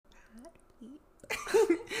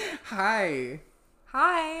Hi.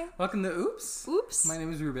 Hi. Welcome to Oops. Oops. My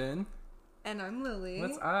name is Ruben. And I'm Lily.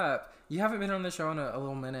 What's up? You haven't been on the show in a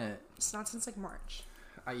little minute. It's not since like March.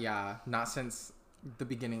 Yeah, not since the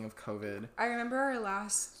beginning of COVID. I remember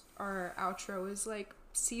our outro was like,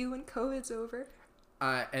 see you when COVID's over.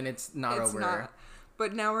 And it's not over. It's not.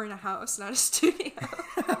 But now we're in a house, not a studio.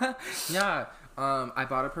 Yeah. I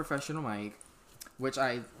bought a professional mic, which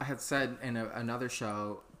I had said in another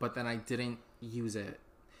show, but then I didn't use it.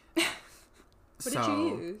 What did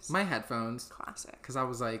you use? My headphones. Classic. Because I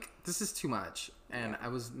was like, this is too much. And I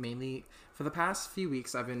was mainly, for the past few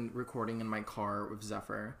weeks, I've been recording in my car with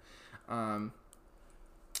Zephyr.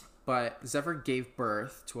 But Zephyr gave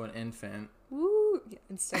birth to an infant. Woo! Yeah,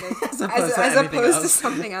 instead of, as opposed to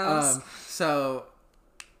something else. So,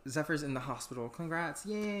 Zephyr's in the hospital. Congrats.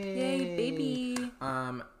 Yay! Yay, baby.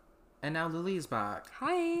 And now Lily is back.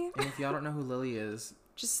 Hi. And if y'all don't know who Lily is,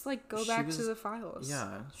 just like go back to the files.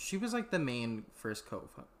 Yeah, she was like the main first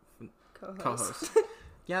co-host.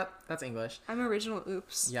 Yep, that's English. I'm original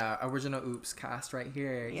Oops. Yeah, original Oops cast right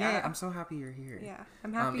here. Yeah, I'm so happy you're here. Yeah,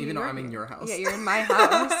 I'm happy. Even though I'm in your house. Yeah, you're in my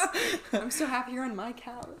house. I'm so happy you're on my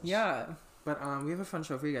couch. Yeah, but we have a fun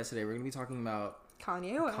show for you guys today. We're gonna be talking about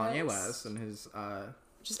Kanye West and his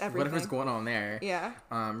just everything. whatever's going on there. Yeah.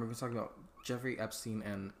 We're gonna be talking about Jeffrey Epstein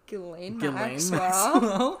and Ghislaine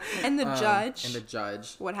Maxwell. And the judge. And the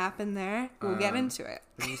judge. What happened there? We'll get into it.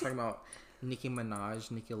 We're going to be talking about Nicki Minaj,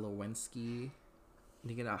 Nicki Lewinsky,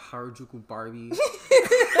 Nicki Harajuku Barbie.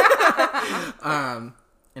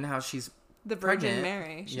 And how she's the Virgin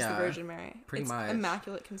Mary. She's the Virgin Mary. Pretty much.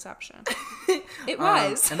 Immaculate conception. It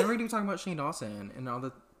was. And then we're going to be talking about Shane Dawson and all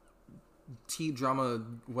the tea drama,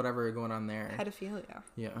 whatever going on there. Pedophilia.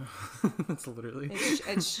 Yeah, that's literally.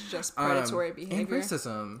 It's just predatory behavior.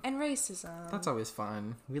 And racism. That's always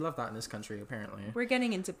fun. We love that in this country, apparently. We're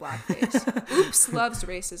getting into blackface. Oops loves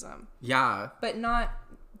racism. Yeah. But not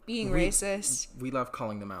being racist. We love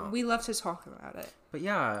calling them out. We love to talk about it. But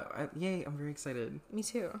yeah, yay, I'm very excited. Me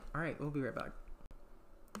too. All right, we'll be right back.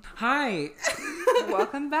 Hi.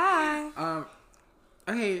 Welcome back.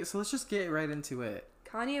 Okay, so let's just get right into it.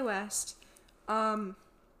 Kanye West.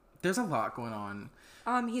 There's a lot going on.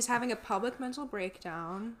 He's having a public mental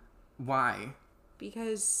breakdown. Why?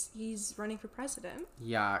 Because he's running for president.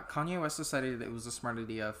 Yeah, Kanye West decided it was a smart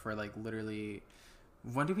idea for like literally,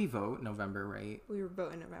 when did we vote? November, right? We were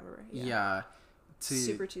voting November. Yeah.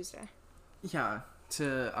 Super Tuesday. Yeah.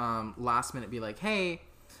 To last minute be like, hey,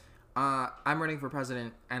 I'm running for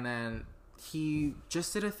president, and then he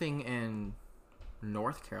just did a thing in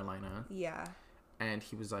North Carolina. Yeah. And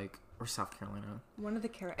he was like, or South Carolina.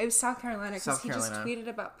 It was South Carolina, because he just tweeted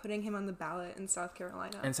about putting him on the ballot in South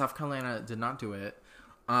Carolina. And South Carolina did not do it.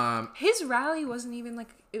 His rally wasn't even like,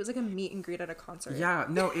 it was like a meet and greet at a concert. Yeah,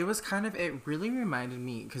 no, it was kind of, it really reminded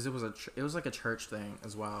me, because it was like a church thing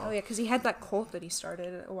as well. Oh yeah, because he had that cult that he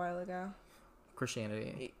started a while ago.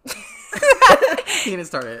 Christianity. He didn't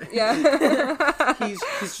start it. Yeah.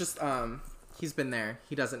 he's just, he's been there.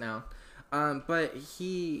 He does it now. But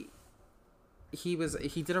he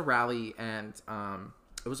did a rally, and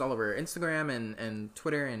it was all over Instagram and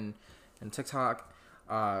Twitter and TikTok,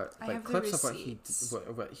 like clips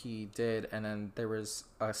of what he did, and then there was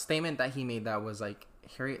a statement that he made that was like,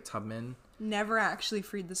 Harriet Tubman never actually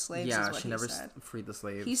freed the slaves. Yeah, is what she he never said. Freed the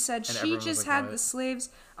slaves. He said she just had the slaves.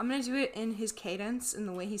 I'm gonna do it in his cadence, in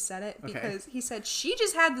the way he said it, because he said she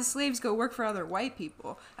just had the slaves go work for other white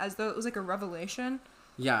people, as though it was like a revelation.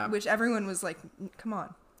 Yeah, which everyone was like, "Come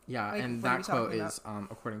on." Yeah, like, and that quote is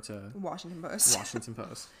according to Washington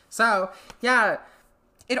Post. So, yeah.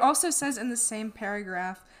 It also says in the same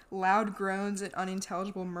paragraph, loud groans and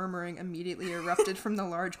unintelligible murmuring immediately erupted from the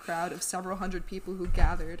large crowd of several hundred people who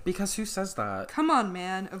gathered. Because who says that? Come on,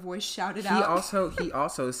 man, a voice shouted out. He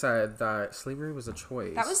also said that slavery was a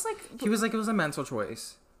choice. That was like... He was like, it was a mental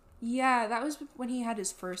choice. Yeah, that was when he had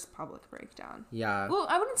his first public breakdown. Yeah. Well,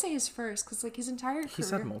 I wouldn't say his first, because like his entire career... He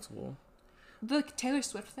said multiple. The Taylor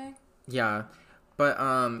Swift thing? Yeah. But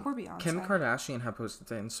poor Beyonce. Kim Kardashian had posted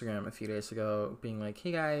to Instagram a few days ago being like,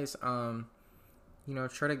 hey guys,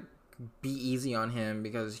 try to be easy on him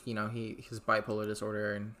because, his bipolar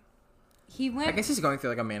disorder, and I guess he's going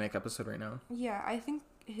through like a manic episode right now. Yeah, I think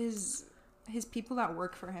his people that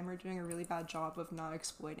work for him are doing a really bad job of not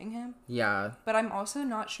exploiting him. Yeah. But I'm also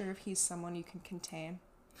not sure if he's someone you can contain.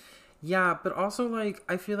 Yeah, but also like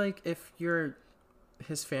I feel like if you're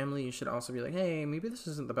his family, you should also be like, hey, maybe this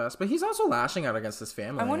isn't the best. But he's also lashing out against his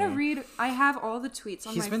family. I want to read. I have all the tweets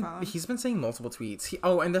on my phone. He's been saying multiple tweets.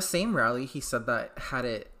 And the same rally, he said that had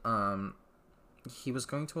it he was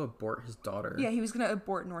going to abort his daughter. Yeah, he was going to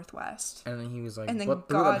abort Northwest. And then he was like, and then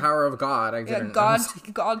through the power of God, I didn't.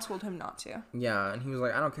 God told him not to. Yeah, and he was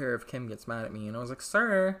like, I don't care if Kim gets mad at me. And I was like,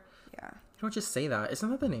 sir. Yeah. You don't just say that. Isn't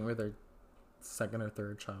that the name of their second or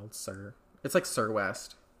third child? Sir. It's like Sir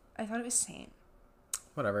West. I thought it was Saint.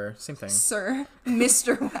 Whatever. Same thing. Sir.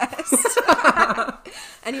 Mr. West.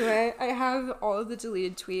 Anyway, I have all of the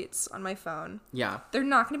deleted tweets on my phone. Yeah. They're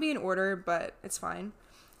not going to be in order, but it's fine.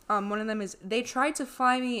 One of them is, they tried to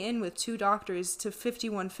fly me in with 2 doctors to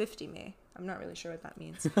 5150 me. I'm not really sure what that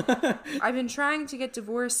means. I've been trying to get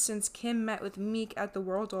divorced since Kim met with Meek at the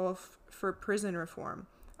Waldorf for prison reform.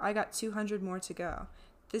 I got 200 more to go.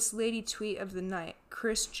 This lady tweet of the night,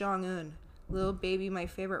 Chris Jong-un. Lil Baby, my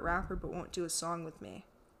favorite rapper, but won't do a song with me.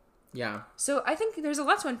 Yeah. So I think there's a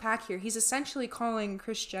lot to unpack here. He's essentially calling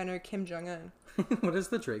Kris Jenner Kim Jong-un. What is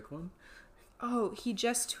the Drake one? Oh, he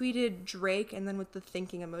just tweeted Drake and then with the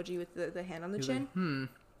thinking emoji with the hand on the chin. Like,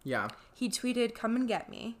 yeah. He tweeted, come and get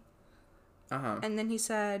me. Uh-huh. And then he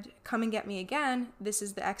said, come and get me again. This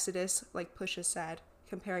is the Exodus, like Pusha said,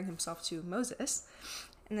 comparing himself to Moses.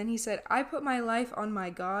 And then he said, I put my life on my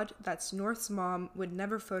God. That's North's mom. Would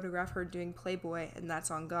never photograph her doing Playboy, and that's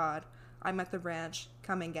on God. I'm at the ranch.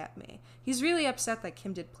 Come and get me. He's really upset that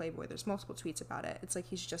Kim did Playboy. There's multiple tweets about it. It's like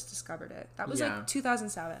he's just discovered it. That was like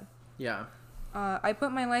 2007. Yeah. I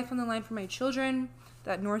put my life on the line for my children.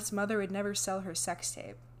 That North's mother would never sell her sex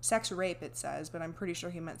tape. Sex rape, it says, but I'm pretty sure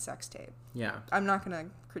he meant sex tape. Yeah. I'm not going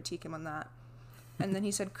to critique him on that. And then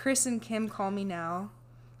he said, Chris and Kim call me now.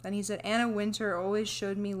 Then he said, Anna Wintour always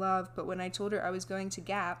showed me love, but when I told her I was going to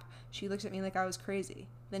Gap, she looked at me like I was crazy.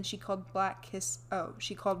 Then she called back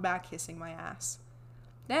kissing my ass.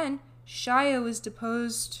 Then Shia was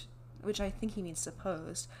deposed, which I think he means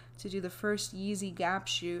supposed, to do the first Yeezy Gap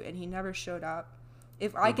shoot, and he never showed up.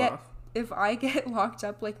 If I get locked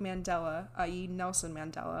up like Mandela, i.e. Nelson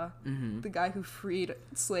Mandela, the guy who freed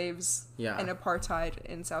slaves and apartheid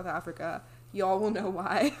in South Africa, y'all will know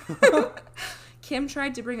why. Kim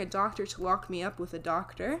tried to bring a doctor to lock me up with a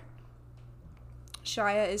doctor.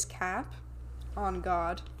 Shia is cap. On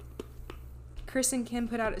God. Chris and Kim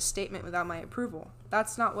put out a statement without my approval.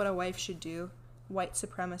 That's not what a wife should do. White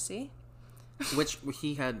supremacy. Which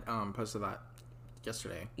he had posted that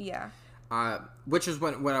yesterday. Yeah. Which is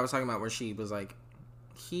what I was talking about, where she was like,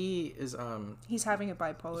 he's having a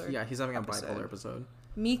bipolar. Yeah, he's having a bipolar episode.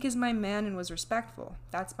 Meek is my man and was respectful.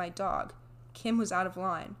 That's my dog. Kim was out of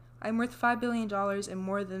line. I'm worth $5 billion and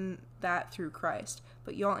more than that through Christ.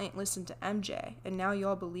 But y'all ain't listened to MJ, and now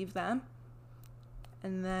y'all believe them?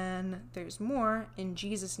 And then there's more. In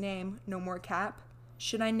Jesus' name, no more cap.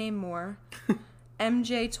 Should I name more?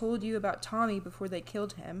 MJ told you about Tommy before they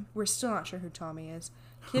killed him. We're still not sure who Tommy is.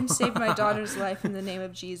 Kim saved my daughter's life in the name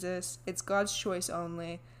of Jesus. It's God's choice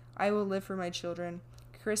only. I will live for my children.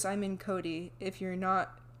 Chris, I'm in Cody. If you're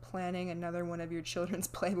not planning another one of your children's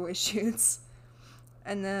Playboy shoots.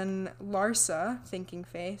 And then Larsa, thinking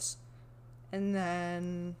face. And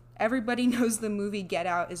then everybody knows the movie Get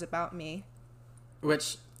Out is about me.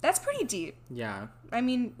 Which... That's pretty deep. Yeah. I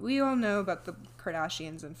mean, we all know about the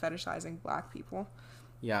Kardashians and fetishizing black people.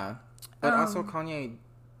 Yeah. But also Kanye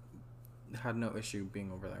had no issue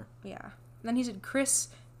being over there. Yeah. And then he said, Chris,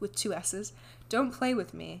 with 2 S's, don't play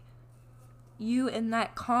with me. You and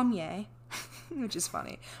that Kanye, which is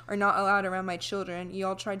funny, are not allowed around my children. You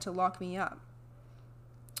all tried to lock me up.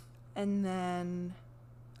 And then,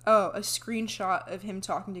 a screenshot of him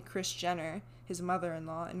talking to Kris Jenner, his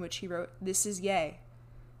mother-in-law, in which he wrote, "This is Ye.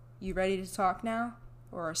 You ready to talk now,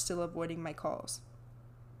 or are still avoiding my calls?"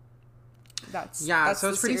 That's so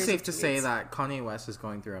it's pretty safe to say that Kanye West is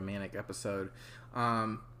going through a manic episode,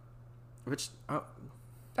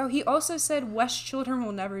 he also said West children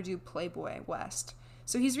will never do Playboy West,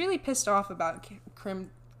 so he's really pissed off about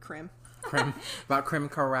Kim Kardashian.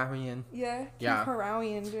 Yeah,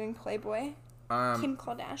 Kardashian doing Playboy. Kim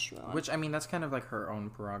Kardashian. Which, I mean, that's kind of like her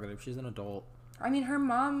own prerogative. She's an adult. I mean, her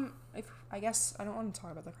mom, I guess, I don't want to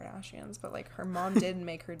talk about the Kardashians, but, like, her mom did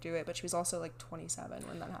make her do it, but she was also, like, 27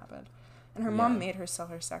 when that happened. And her mom made her sell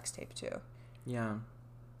her sex tape, too. Yeah.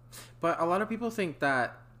 But a lot of people think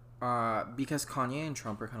that because Kanye and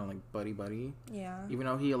Trump are kind of, like, buddy-buddy. Yeah. Even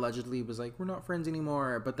though he allegedly was like, we're not friends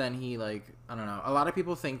anymore. But then he, like, I don't know. A lot of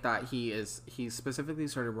people think that he specifically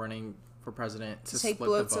started running for president to take split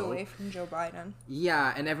votes the vote away from Joe Biden.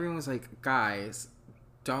 Yeah, and everyone was like, guys,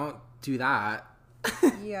 don't do that.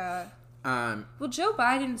 Yeah. Well, Joe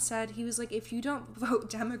Biden said, he was like, if you don't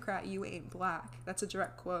vote Democrat, you ain't black. That's a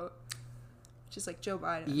direct quote. which is like Joe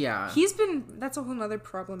Biden. Yeah. That's a whole nother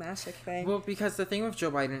problematic thing. Well, because the thing with Joe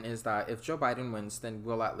Biden is that if Joe Biden wins, then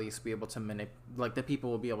we'll at least be able to the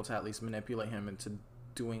people will be able to at least manipulate him into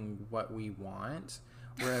doing what we want.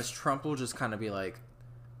 Whereas Trump will just kind of be like,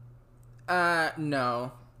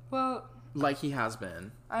 no. Well, like he has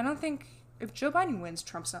been. I don't think if Joe Biden wins,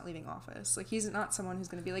 Trump's not leaving office. Like, he's not someone who's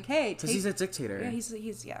going to be like, hey, because he's a dictator. Yeah,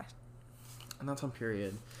 he's yeah. And that's on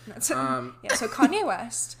period. Yeah, so Kanye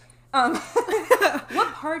West.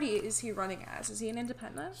 What party is he running as? Is he an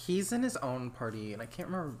independent? He's in his own party, and I can't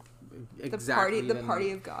remember exactly. The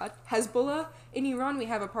party of God. Hezbollah? In Iran, we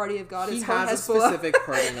have a party of God. He has a specific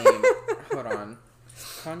party name. Hold on.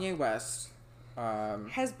 Kanye West.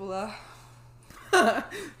 Hezbollah.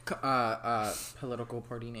 Political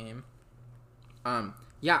party name.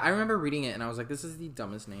 Yeah, I remember reading it, and I was like, this is the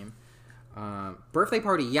dumbest name. Birthday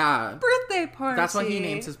party, yeah. Birthday party. That's why he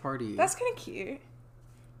named his party. That's kind of cute.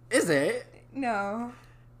 Is it? No.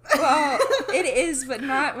 Well, it is, but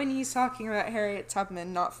not when he's talking about Harriet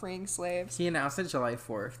Tubman not freeing slaves. He announced it July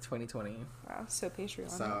 4th, 2020. Wow, so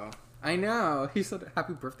patriotic. So, I know. He said,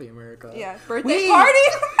 happy birthday, America. Yeah, birthday party?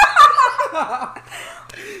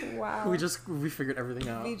 Wow. We figured everything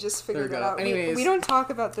out. We just figured it out. Anyways. We don't talk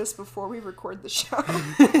about this before we record the show.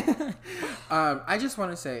 I just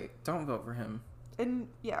want to say, don't vote for him. And,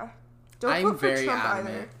 yeah. Don't vote for Trump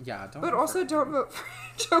either. Yeah, don't But also don't vote for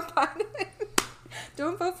Joe Biden.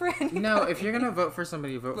 Don't vote for anybody. No, if you're going to vote for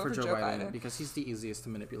somebody, vote for Joe Biden. Because he's the easiest to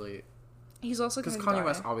manipulate. He's also because Kanye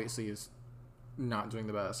West obviously is not doing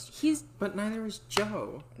the best. But neither is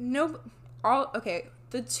Joe. Okay,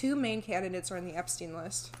 the two main candidates are on the Epstein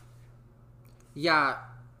list. Yeah.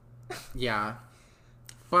 Yeah.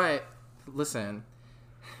 But, listen,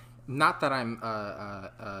 not that I'm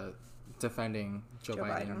defending Joe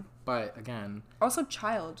Biden. But, again. Also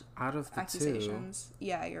child out of the accusations. Two,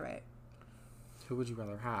 yeah, you're right. Who would you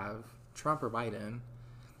rather have? Trump or Biden?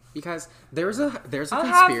 Because there's a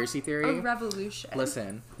conspiracy theory. A revolution.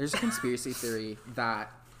 Listen, there's a conspiracy theory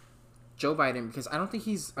that Joe Biden, because I don't think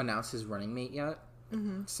he's announced his running mate yet.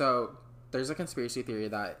 Mm-hmm. So there's a conspiracy theory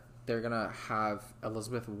that they're gonna have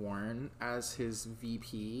Elizabeth Warren as his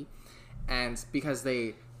VP, and because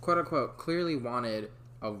they quote unquote clearly wanted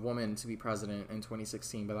a woman to be president in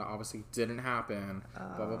 2016, but that obviously didn't happen.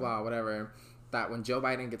 Blah blah blah, whatever. That when Joe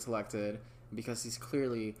Biden gets elected, because he's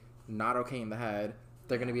clearly not okay in the head,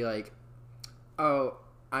 they're going to be like, oh,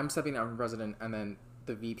 I'm stepping down from president, and then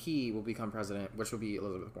the VP will become president, which will be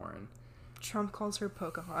Elizabeth Warren. Trump calls her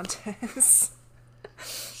Pocahontas.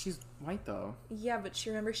 She's white, though. Yeah, but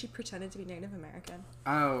she pretended to be Native American.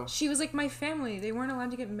 Oh. She was like, my family, they weren't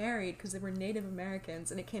allowed to get married because they were Native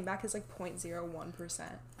Americans, and it came back as like 0.01%.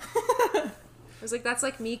 It was like, that's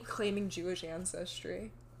like me claiming Jewish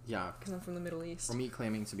ancestry. Yeah. Because I'm from the Middle East. Or me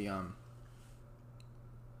claiming to be, I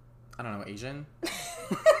don't know, Asian?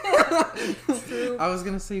 True. I was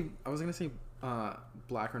gonna say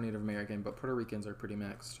black or Native American, but Puerto Ricans are pretty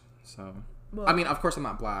mixed. So, well, I mean, of course I'm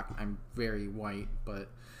not black. I'm very white, but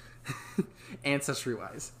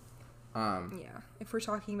ancestry-wise, yeah. If we're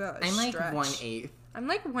talking about I'm like stretch, 1/8. I'm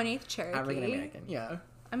like 1/8 Cherokee. African American. Yeah.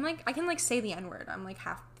 I'm like, I can like say the N-word. I'm like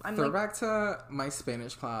half. Throwback to my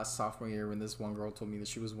Spanish class sophomore year when this one girl told me that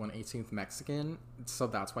she was 1/18 Mexican. So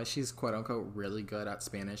that's why she's quote unquote really good at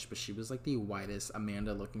Spanish. But she was like the whitest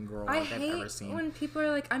Amanda looking girl I've ever seen. When people are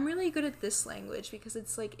like, I'm really good at this language because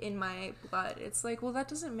it's like in my blood. It's like, well, that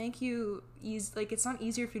doesn't make you easy. Like, it's not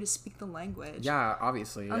easier for you to speak the language. Yeah,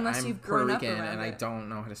 obviously. Unless you've Puerto grown Rican up around and it. I don't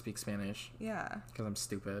know how to speak Spanish. Yeah. Because I'm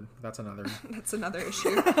stupid. That's another. That's another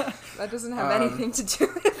issue. That doesn't have anything to do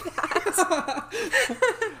with that.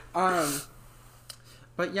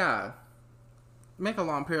 But yeah, make a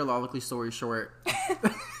long parallelically story short.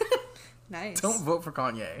 Nice. Don't vote for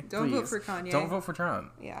Kanye. Don't please. vote for Kanye. Don't vote for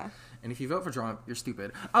Trump. Yeah. And if you vote for Trump, you're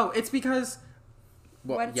stupid. Oh, it's because.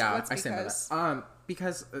 Well, I stand by that.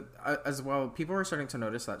 Because as well, people are starting to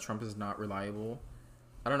notice that Trump is not reliable.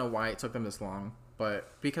 I don't know why it took them this long, but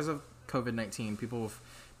because of COVID-19, people have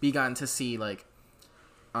begun to see like,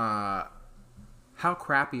 how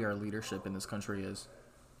crappy our leadership in this country is.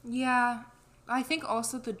 Yeah. I think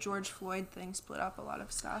also the George Floyd thing split up a lot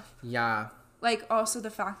of stuff. Yeah. Like, also the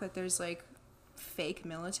fact that there's, like, fake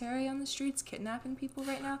military on the streets kidnapping people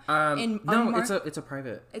right now. No, it's a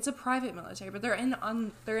private. It's a private military, but they're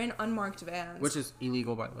in unmarked vans. Which is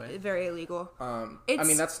illegal, by the way. Very illegal. I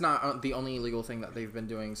mean, that's not the only illegal thing that they've been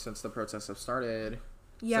doing since the protests have started.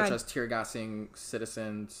 Yeah. Such as tear gassing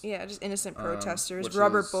citizens. Yeah, just innocent protesters.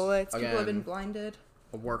 Rubber bullets. Again, people have been blinded.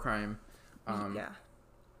 A war crime. Yeah.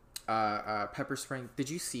 Pepper spraying. Did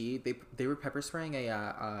you see they were pepper spraying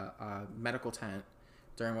a medical tent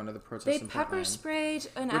during one of the protests They in pepper Portland, sprayed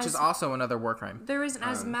which is also another war crime. There was an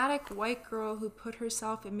asthmatic white girl who put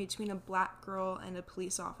herself in between a black girl and a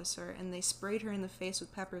police officer, and they sprayed her in the face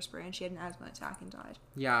with pepper spray, and she had an asthma attack and died.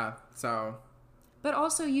 Yeah, so... But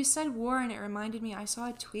also, you said war, and it reminded me, I saw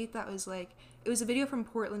a tweet that was like, it was a video from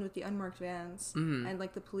Portland with the unmarked vans, and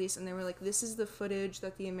like the police, and they were like, this is the footage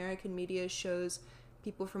that the American media shows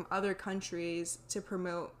people from other countries to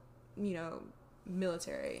promote, you know,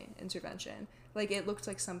 military intervention. Like, it looked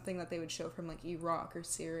like something that they would show from, like, Iraq or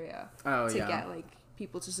Syria to get, like,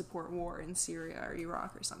 people to support war in Syria or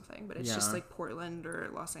Iraq or something. But it's just, like, Portland or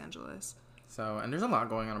Los Angeles. So, and there's a lot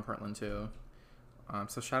going on in Portland, too.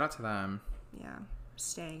 So, shout out to them. Yeah,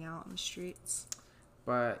 staying out in the streets.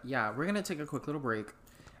 But, yeah, we're going to take a quick little break.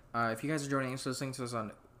 If you guys are joining us, listening to us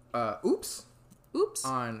on, Oops!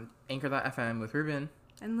 On Anchor.fm with Ruben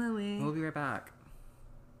and Lili. We'll be right back.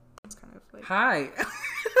 It's kind of like... Hi!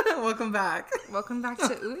 Welcome back. Welcome back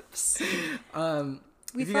to Oops.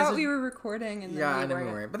 We thought we were recording and then I know we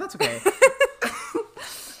weren't, but that's okay.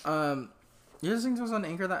 You're listening to us on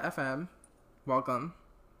Anchor.fm. Welcome.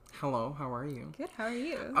 Hello, how are you? Good, how are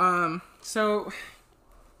you? So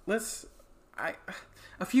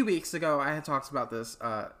a few weeks ago I had talked about this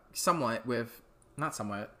it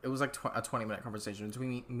was like a 20-minute conversation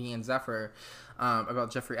between me and Zephyr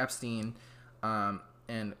about Jeffrey Epstein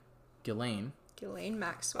and Ghislaine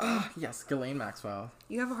Maxwell. Yes, Ghislaine Maxwell.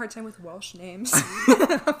 You have a hard time with Welsh names.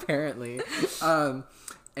 Apparently. A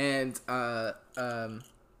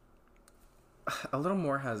little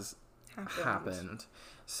more has happened.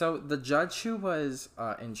 So the judge who was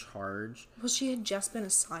in charge... Well, she had just been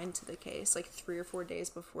assigned to the case, like 3 or 4 days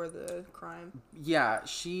before the crime. Yeah,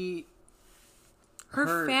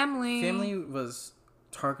 Her family was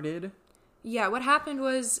targeted. Yeah, what happened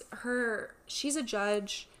was she's a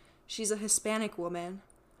judge. She's a Hispanic woman,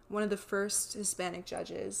 one of the first Hispanic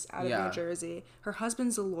judges out of New Jersey. Her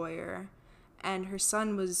husband's a lawyer, and her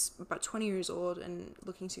son was about 20 years old and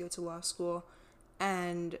looking to go to law school.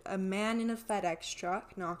 And a man in a FedEx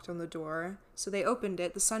truck knocked on the door. So they opened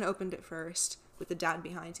it. The son opened it first with the dad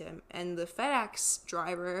behind him. And the FedEx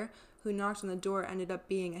driver who knocked on the door ended up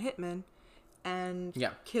being a hitman and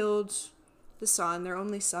killed the son, their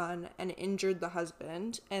only son, and injured the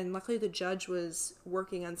husband. And luckily the judge was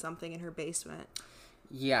working on something in her basement.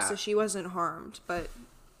 Yeah. So she wasn't harmed, but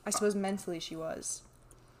I suppose mentally she was.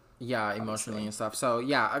 Yeah, emotionally and stuff. So,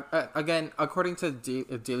 yeah, again, according to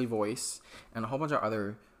Daily Voice and a whole bunch of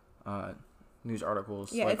other news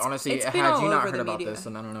articles, honestly, had you not heard about this,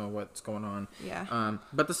 then I don't know what's going on. Yeah.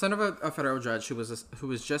 But the son of a federal judge who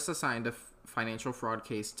was just assigned a financial fraud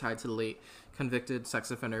case tied to the late convicted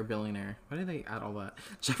sex offender billionaire. Why did they add all that?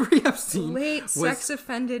 Jeffrey Epstein. Sex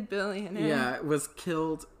offended billionaire. Yeah, was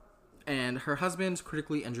killed. And her husband's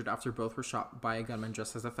critically injured after both were shot by a gunman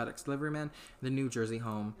dressed as a FedEx delivery man in the New Jersey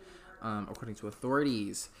home, according to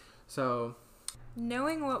authorities. So,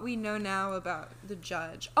 knowing what we know now about the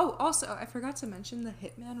judge. Oh, also, I forgot to mention the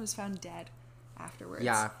hitman was found dead afterwards.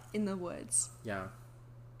 Yeah. In the woods. Yeah.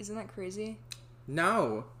 Isn't that crazy?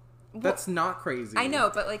 No. That's not crazy. I know,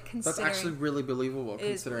 but like considering... That's actually really believable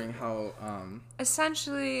considering how...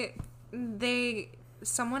 Essentially,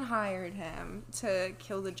 someone hired him to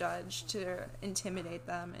kill the judge, to intimidate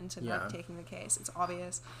them into not taking the case. It's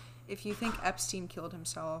obvious. If you think Epstein killed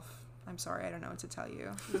himself, I'm sorry, I don't know what to tell you.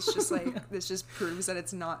 It's just like, this just proves that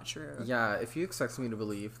it's not true. Yeah, if you expect me to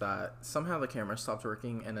believe that somehow the camera stopped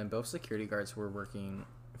working and then both security guards who were working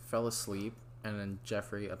fell asleep and then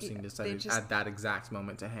Jeffrey Epstein decided at that exact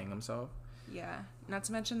moment to hang himself. Yeah, not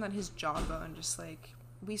to mention that his jawbone just like,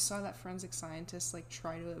 we saw that forensic scientists like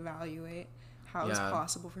try to evaluate how it's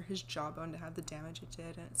possible for his jawbone to have the damage it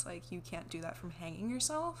did, and it's like, you can't do that from hanging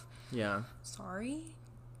yourself. Yeah. Sorry.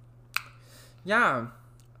 Yeah.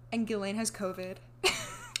 And Ghislaine has COVID.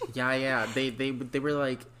 Yeah. They were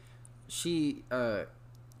like, she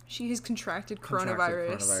has contracted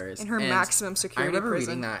coronavirus in her maximum security prison. I remember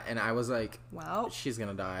reading that, and I was like, well, she's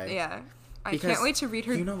gonna die. Yeah. I can't wait to read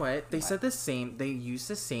her. You know what? They said the same. They used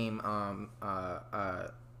the same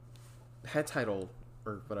head title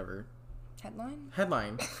or whatever.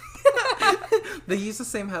 Headline. They used the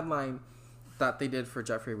same headline that they did for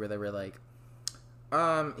Jeffrey, where they were like,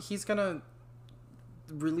 he's gonna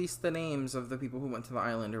release the names of the people who went to the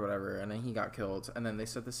island or whatever, and then he got killed. And then they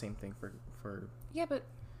said the same thing for yeah, but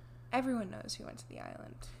everyone knows who went to the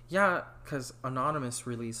island. Yeah, because Anonymous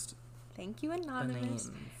released. Thank you, Anonymous.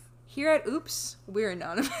 Here at Oops, we're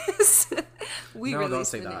anonymous. We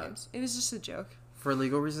released the names. It was just a joke. For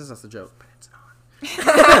legal reasons, that's a joke, but it's not.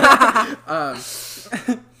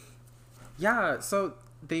 Yeah, so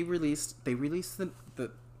they released the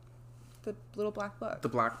The little black book. The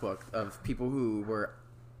black book of people who were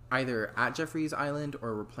either at Jeffrey's Island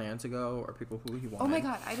or were planned to go, or people who he wanted. Oh my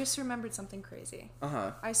god, I just remembered something crazy.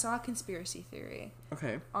 Uh-huh. I saw a conspiracy theory.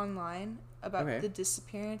 Okay. Online about the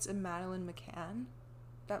disappearance of Madeleine McCann,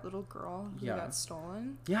 that little girl who got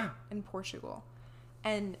stolen. Yeah. In Portugal.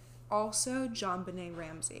 And also John Benet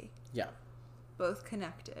Ramsey. Yeah. Both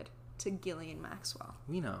connected to Ghislaine Maxwell.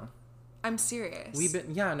 We know. I'm serious.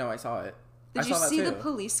 I saw it. Did you see the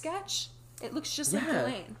police sketch? It looks just like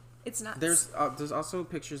Ghislaine. It's nuts. There's also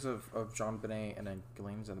pictures of John Benet and then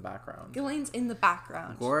Ghislaine's in the background. Ghislaine's in the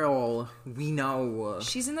background. Girl, we know.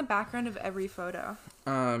 She's in the background of every photo.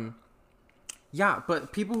 Yeah,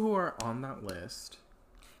 but people who are on that list.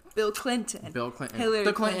 Bill Clinton. Hillary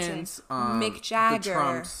the Clinton. Mick Jagger. The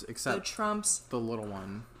Trumps, except the Trumps. The little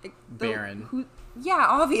one. Barron. Yeah,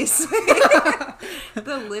 obviously.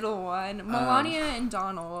 The little one. Melania and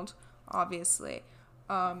Donald, obviously.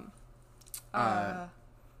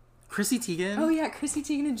 Chrissy Teigen. Oh yeah, Chrissy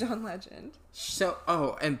Teigen and John Legend. So,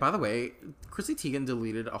 and by the way, Chrissy Teigen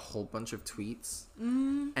deleted a whole bunch of tweets,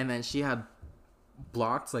 and then she had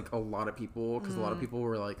blocked like a lot of people because a lot of people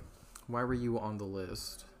were like, "Why were you on the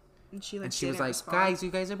list?" And she was like, "Guys, you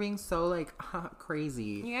guys are being so like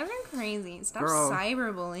crazy. You guys are crazy. Stop Girl.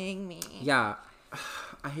 cyberbullying me." Yeah,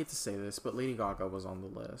 I hate to say this, but Lady Gaga was on the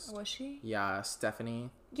list. Was she? Yeah,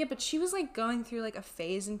 Stephanie. Yeah, but she was like going through like a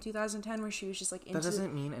phase in 2010 where she was just like into. That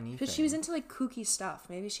doesn't mean anything. Because she was into like kooky stuff.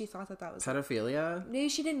 Maybe she thought that was pedophilia. Maybe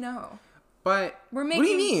she didn't know. But what do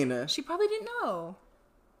you mean? She probably didn't know.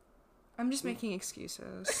 I'm just making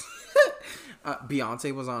excuses.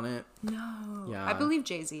 Beyonce was on it. No. Yeah. I believe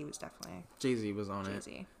Jay-Z was definitely. Jay-Z was on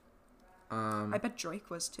Jay-Z. I bet Drake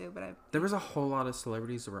was too, but there was a whole lot of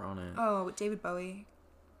celebrities that were on it. Oh, David Bowie.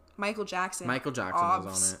 Michael Jackson. Michael Jackson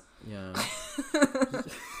was on it. Yeah.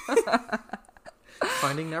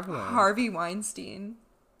 Finding Neverland. Harvey Weinstein.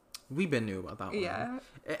 We been knew about that one. Yeah.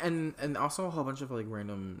 And also a whole bunch of like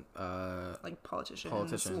random like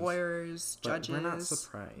politicians, lawyers, but judges. We're not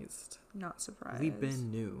surprised. Not surprised. We've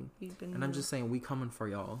been new. And I'm just saying, we coming for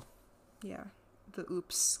y'all. Yeah. The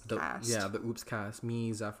Oops cast. Yeah, the Oops cast.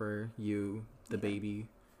 Me, Zephyr, you, the baby.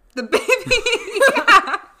 The baby.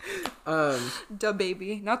 Da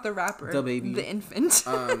baby, not the rapper. Da baby. The infant.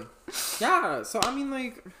 Yeah, so I mean,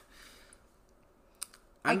 like,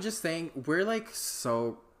 I'm just saying, we're like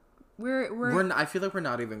so. I feel like we're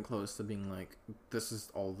not even close to being like, this is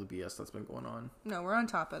all the BS that's been going on. No, we're on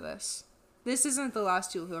top of this. This isn't the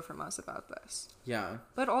last you'll hear from us about this. Yeah.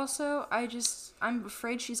 But also, I'm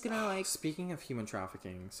afraid she's gonna like... Speaking of human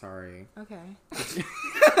trafficking, sorry. Okay.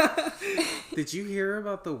 Did you hear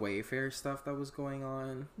about the Wayfair stuff that was going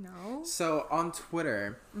on? No. So, on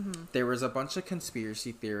Twitter, there was a bunch of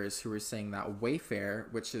conspiracy theorists who were saying that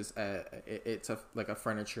Wayfair, which is it's like a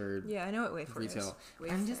furniture... Yeah, I know what Wayfair retail. is.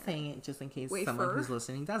 Wayfair. I'm just saying it just in case Wayfair? Someone who's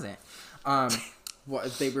listening doesn't.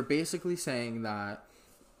 They were basically saying that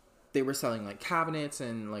they were selling like cabinets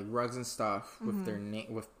and like rugs and stuff with their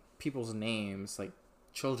with people's names, like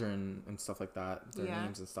children and stuff like that, their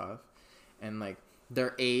names and stuff, and like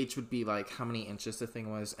their age would be like how many inches the thing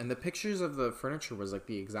was, and the pictures of the furniture was like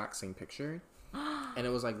the exact same picture, and it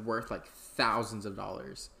was like worth like thousands of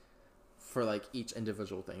dollars for like each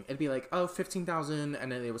individual thing. It'd be like, oh, 15,000, and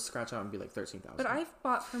then they would scratch out and be like 13,000. But I've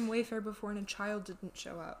bought from Wayfair before and a child didn't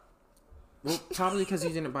show up. Well, probably because you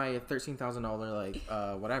didn't buy a $13,000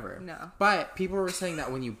 like whatever. No. But people were saying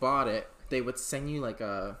that when you bought it, they would send you like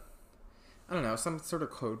I don't know, some sort of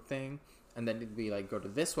code thing, and then it'd be like, go to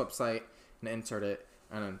this website and insert it,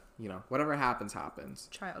 and then whatever happens.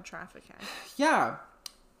 Child trafficking. Yeah.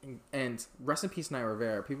 And rest in peace, Naya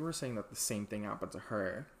Rivera. People were saying that the same thing happened to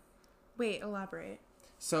her. Wait, elaborate.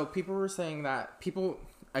 So people were saying that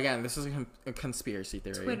again, this is a conspiracy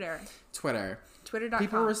theory. Twitter.com.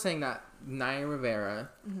 People were saying that Naya Rivera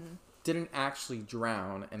didn't actually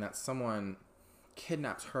drown and that someone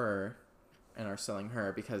kidnapped her and are selling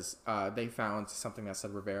her because they found something that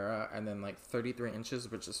said Rivera and then like 33 inches,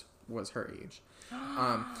 which was her age.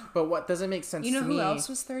 But what doesn't make sense to me... You know who else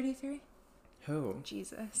was 33? Who?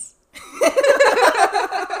 Jesus.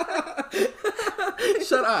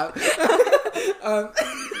 Shut up.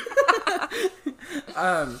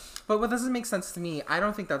 But what doesn't make sense to me, I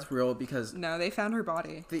don't think that's real because... No, they found her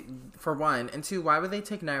body. For one. And two, why would they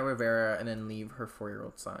take Naya Rivera and then leave her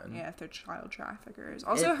 4-year-old son? Yeah, if they're child traffickers.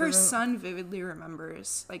 Also, her son vividly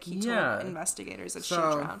remembers, like, he told investigators that she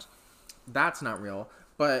drowned. That's not real.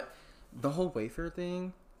 But the whole Wayfair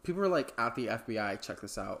thing, people were like, at the FBI, check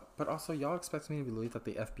this out. But also, y'all expect me to believe that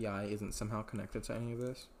the FBI isn't somehow connected to any of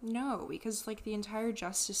this? No, because, like, the entire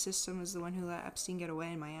justice system is the one who let Epstein get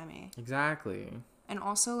away in Miami. Exactly. And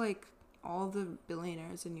also, like, all the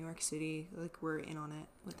billionaires in New York City, like, were in on it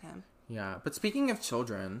with him. Yeah, but speaking of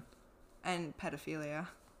children... And pedophilia.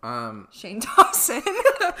 Shane Dawson.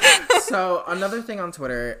 So, another thing on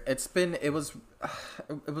Twitter, it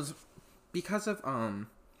was because of,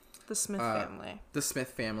 the Smith family. The Smith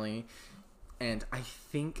family, and I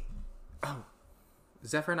think,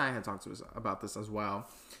 Zephyr and I had talked about this as well,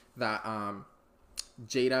 that,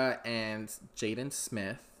 Jada and Jaden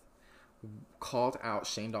Smith called out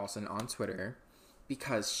Shane Dawson on Twitter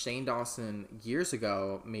because Shane Dawson years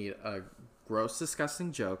ago made a gross,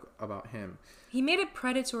 disgusting joke about him. He made a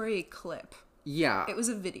predatory clip. Yeah. It was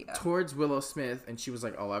a video. Towards Willow Smith, and she was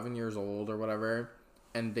like 11 years old or whatever,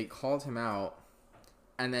 and they called him out,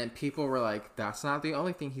 and then people were like, that's not the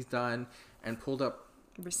only thing he's done, and pulled up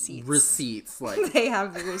receipts. Like, they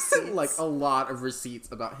have the receipts. Like, a lot of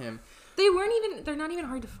receipts about him. They're not even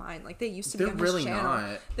hard to find. Like, they used to be on his really channel.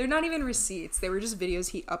 not. They're not even receipts. They were just videos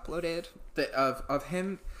he uploaded. Of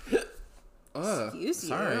him... Excuse you.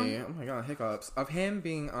 Sorry. Oh my god, hiccups. Of him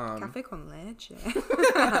being, Café con leche.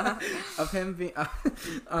 of him being,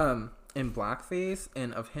 in blackface,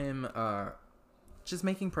 and of him, just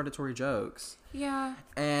making predatory jokes. Yeah.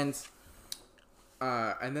 And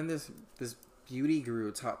then this beauty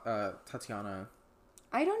guru, Tatiana.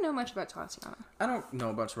 I don't know much about Tatiana. I don't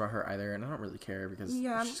know much about her either, and I don't really care because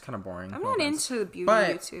she's kind of boring. I'm not into beauty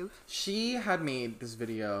YouTube. She had made this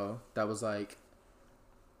video that was like,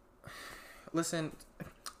 listen,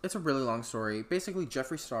 it's a really long story. Basically,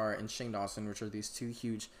 Jeffree Star and Shane Dawson, which are these two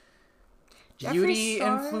huge beauty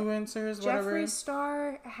influencers, whatever. Jeffree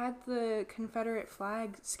Star had the Confederate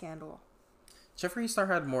flag scandal. Jeffree Star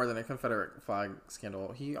had more than a Confederate flag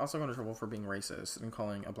scandal. He also got in trouble for being racist and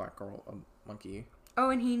calling a black girl a monkey. Oh,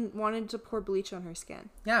 and he wanted to pour bleach on her skin.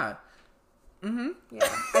 Yeah. Mm-hmm.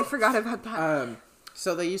 Yeah, I forgot about that.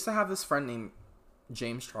 So they used to have this friend named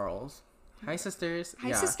James Charles. Hi, sisters.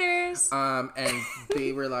 Hi, sisters. And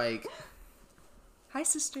they were like... Hi,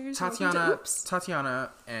 sisters.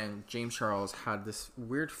 Tatiana and James Charles had this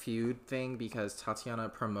weird feud thing because Tatiana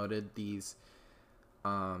promoted these...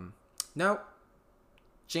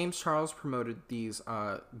 James Charles promoted these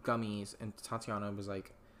gummies, and Tatiana was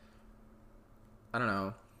like... I don't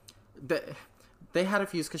know. They had a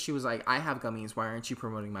fuse because she was like, I have gummies, why aren't you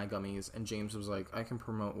promoting my gummies? And James was like, I can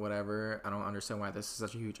promote whatever. I don't understand why this is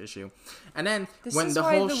such a huge issue. And then when the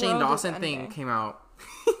whole Shane Dawson thing came out...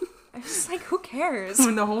 I was like, who cares?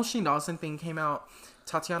 When the whole Shane Dawson thing came out,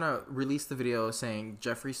 Tatiana released the video saying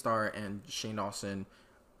Jeffree Star and Shane Dawson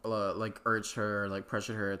urged her,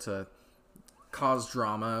 pressured her to cause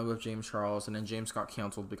drama with James Charles, and then James got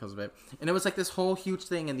canceled because of it. And it was like this whole huge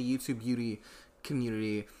thing in the YouTube beauty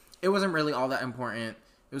community. It wasn't really all that important.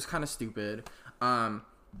 It was kind of stupid. And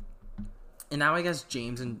now I guess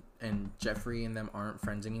James and Jeffree and them aren't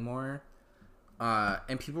friends anymore.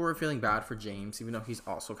 And people were feeling bad for James, even though he's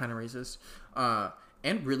also kind of racist.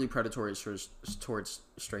 And really predatory towards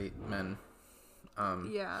straight men.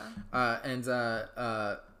 Yeah,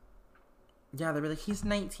 they were like, he's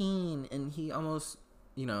 19 and he almost,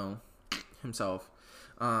 himself.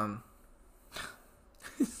 Oh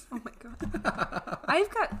my god. I've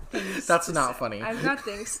got things That's to not say. funny. I've got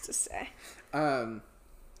things to say.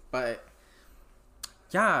 But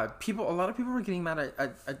yeah, a lot of people were getting mad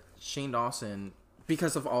at Shane Dawson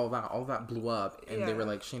because of all that. All that blew up, and they were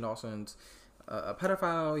like, Shane Dawson's a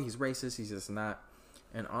pedophile, he's racist, he's this and that.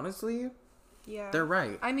 And honestly, they're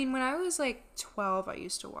right. I mean, when I was 12, I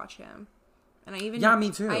used to watch him. And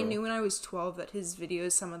me too. I knew when I was 12 that his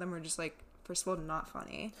videos, some of them were just first of all, not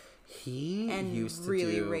funny. He used to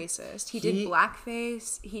really racist. He did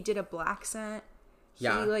blackface. He did a black scent.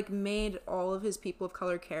 Yeah. He made all of his people of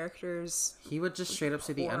color characters. He would just straight up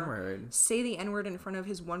say the N-word. Say the N-word in front of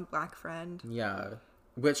his one black friend. Yeah.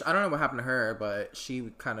 Which I don't know what happened to her, but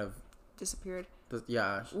she kind of disappeared.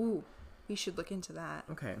 Yeah. Ooh, we should look into that.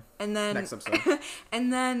 Okay. And then next episode.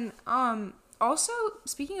 And then also,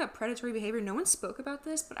 speaking of predatory behavior, no one spoke about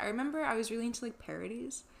this, but I remember I was really into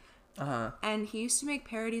parodies. Uh-huh. And he used to make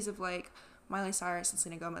parodies of Miley Cyrus and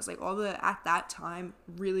Selena Gomez, all the, at that time,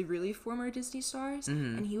 really, really former Disney stars.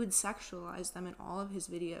 Mm-hmm. And he would sexualize them in all of his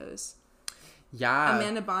videos. Yeah.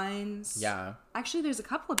 Amanda Bynes. Yeah. Actually, there's a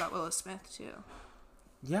couple about Willow Smith, too.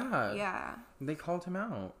 Yeah. Yeah. They called him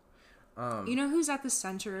out. You know who's at the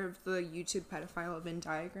center of the YouTube pedophile Venn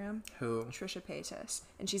diagram? Who? Trisha Paytas.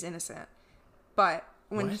 And she's innocent. But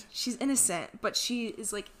she's innocent, but she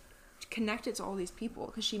is connected to all these people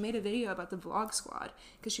because she made a video about the Vlog Squad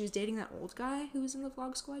because she was dating that old guy who was in the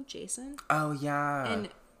Vlog Squad, Jason. Oh yeah. And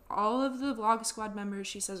all of the Vlog Squad members,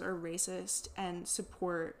 she says, are racist and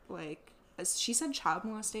support as she said child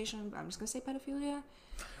molestation, but I'm just gonna say pedophilia.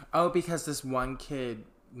 Oh, because this one kid,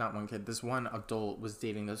 not one kid, this one adult was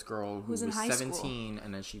dating this girl who was 17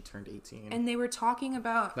 and then she turned 18. And they were talking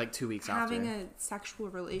about like 2 weeks having after. a sexual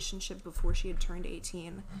relationship before she had turned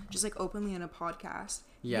 18, just like openly in a podcast.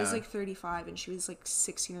 Yeah. He was like 35 and she was like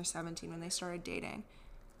 16 or 17 when they started dating.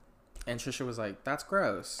 And Trisha was like, that's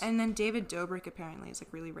gross. And then David Dobrik apparently is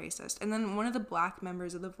like really racist. And then one of the black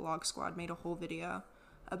members of the vlog squad made a whole video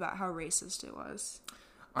about how racist it was.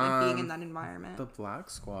 Like being in that environment. The Black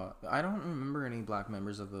Squad. I don't remember any black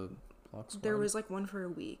members of the Black Squad. There was like one for a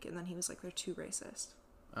week, and then he was like, "They're too racist."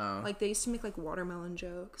 Oh. Like they used to make like watermelon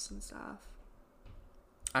jokes and stuff.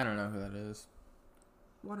 I don't know who that is.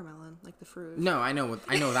 Watermelon, like the fruit. No, I know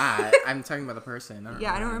that. I'm talking about the person.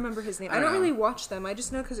 I don't remember his name. I don't really watch them. I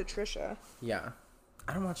just know because of Trisha. Yeah.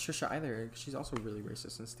 I don't watch Trisha either. She's also really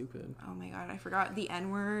racist and stupid. Oh my god, I forgot the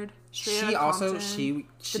N-word. She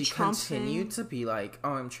continued to be like,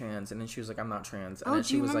 oh, I'm trans, and then she was like, I'm not trans, and then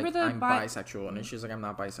she was like, I'm bisexual, and then she was like, I'm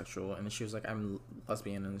not bisexual, and then she was like, I'm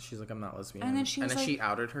lesbian, and she's like, I'm not lesbian, and then she was she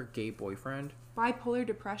outed her gay boyfriend. Bipolar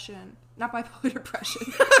depression, not bipolar depression.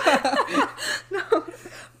 No,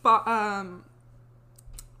 but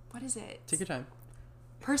what is it? Take your time.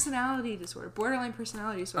 Personality disorder, borderline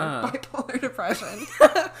personality disorder, bipolar depression.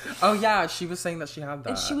 Oh yeah, she was saying that she had that,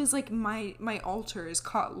 and she was like, my alter is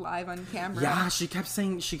caught live on camera. Yeah, she kept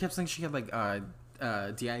saying she had like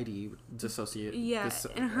DID, dissociate. Yeah,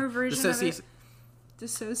 and her version of it,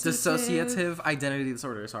 dissociative identity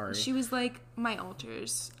disorder. Sorry. She was like, my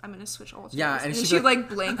alters. I'm gonna switch alters. Yeah, and she'd like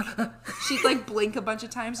blink. She'd like blink a bunch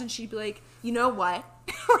of times, and she'd be like, you know what?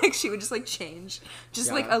 Like she would just like change,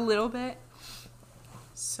 just like a little bit.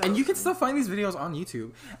 So and you can still find these videos on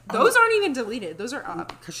YouTube. Those aren't even deleted. Those are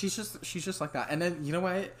up. Cause she's just like that. And then you know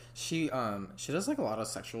what? She does like a lot of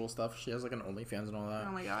sexual stuff. She has like an OnlyFans and all that.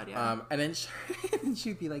 Oh my god, yeah. And then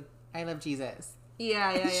she'd be like, I love Jesus.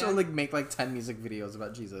 Yeah. She'll like make like 10 music videos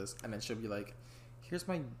about Jesus, and then she'll be like, here's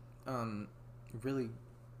my really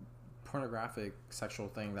pornographic sexual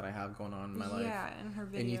thing that I have going on in my life. Yeah, and her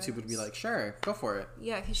videos. And YouTube would be like, sure, go for it.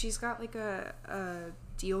 Yeah, because she's got like a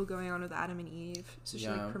deal going on with Adam and Eve, so she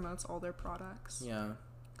like promotes all their products. Yeah.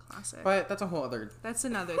 Classic. But that's a whole other. That's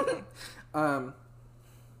another thing.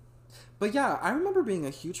 But yeah, I remember being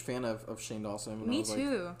a huge fan of Shane Dawson when I was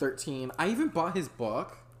like 13. I even bought his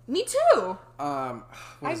book. Me too.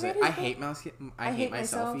 What is it? I hate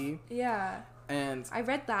myself. Yeah. And I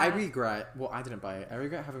read that. I regret. Well, I didn't buy it. I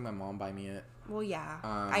regret having my mom buy me it. Well, yeah.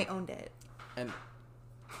 I owned it. And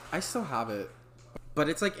I still have it, but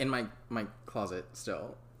it's like in my closet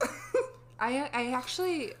still. I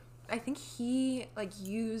think he like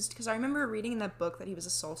used, because I remember reading in that book that he was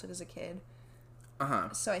assaulted as a kid.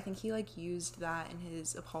 So I think he like used that in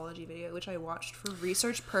his apology video, which I watched for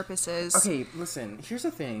research purposes. Okay, listen, here's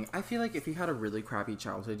the thing. I feel like if you had a really crappy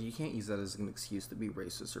childhood, you can't use that as an excuse to be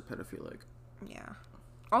racist or pedophilic. Yeah.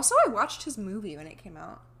 Also, I watched his movie when it came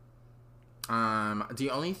out. The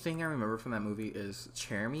only thing I remember from that movie is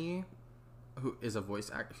Cherami, who is a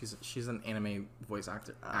voice actor. She's an anime voice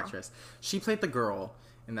actress. She played the girl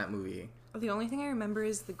in that movie. The only thing I remember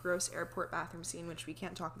is the gross airport bathroom scene, which we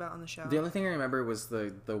can't talk about on the show. The only thing I remember was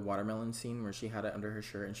the watermelon scene where she had it under her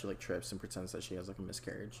shirt and she like trips and pretends that she has like a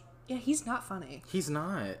miscarriage. Yeah, he's not funny. He's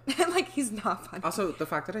not. Like, he's not funny. Also, the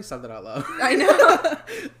fact that I said that out loud. I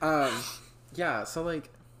know. Yeah, so like...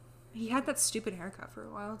 He had that stupid haircut for a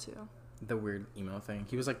while, too. The weird emo thing.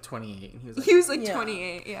 He was like 28. And he was like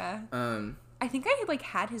 28, yeah. I think I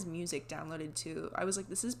had his music downloaded, too. I was like,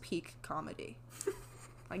 this is peak comedy.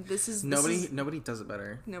 Like, nobody does it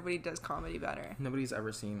better. Nobody does comedy better. Nobody's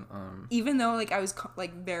ever seen even though like I was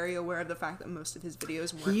very aware of the fact that most of his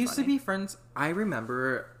videos weren't He used funny. to be friends. I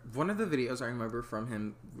remember one of the videos I remember from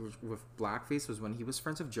him with blackface was when he was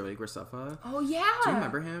friends with Joey Graceffa. Oh yeah. Do you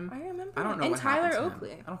remember him? I remember. I don't know. And what Tyler happened to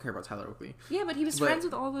Oakley. him. I don't care about Tyler Oakley. Yeah, but he was friends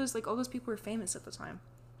with all those people who were famous at the time.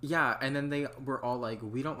 Yeah, and then they were all like,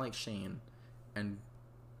 we don't like Shane, and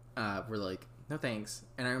we're like, no thanks.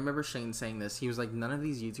 And I remember Shane saying this. He was like, none of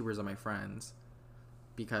these YouTubers are my friends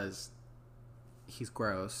because he's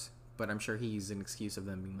gross. But I'm sure he used an excuse of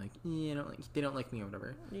them being like, they don't like me or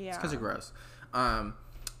whatever. Yeah, it's because you're gross. Yeah,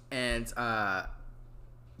 I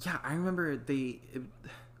remember it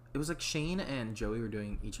was like Shane and Joey were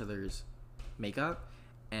doing each other's makeup,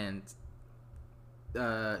 and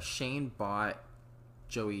Shane bought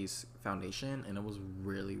Joey's foundation, and it was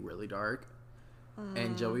really, really dark.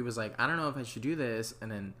 And Joey was like, I don't know if I should do this.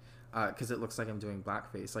 And then, because it looks like I'm doing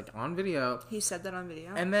blackface. Like, on video. He said that on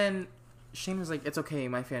video? And then Shane was like, it's okay,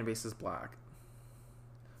 my fan base is black.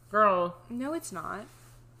 Girl. No, it's not.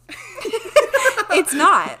 It's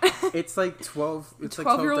not. It's like 12,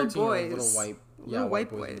 12-year-old 13-year-old boys. little white little white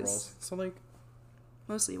boys. And girls. So, like...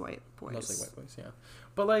 Mostly white boys. Mostly white boys, yeah.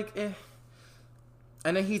 But, like,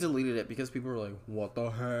 And then he deleted it because people were like, what the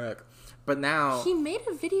heck? But now... He made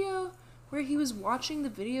a video where he was watching the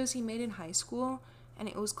videos he made in high school, and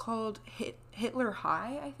it was called Hitler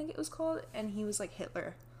High, I think it was called, and he was like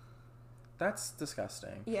Hitler. That's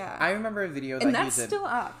disgusting. Yeah. I remember a video that and he that's did... still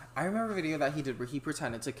up. I remember a video that he did where he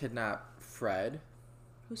pretended to kidnap Fred.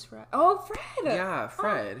 Who's Fred? Oh, Fred! Yeah,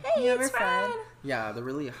 Fred. Oh, hey, it's Fred! Yeah, the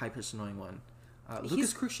really high-pitched annoying one.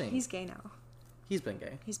 Lucas Cruikshank. He's gay now. He's been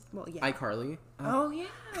gay. Yeah. iCarly. Oh, yeah.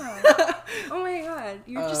 Oh, my God.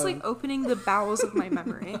 You're just, like, opening the bowels of my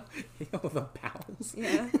memory. Oh, the bowels.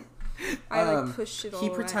 Yeah. I, like, pushed it all He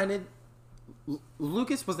away. pretended...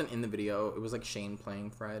 Lucas wasn't in the video. It was, like, Shane playing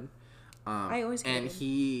Fred. I always And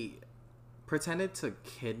he pretended to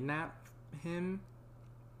kidnap him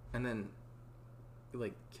and then,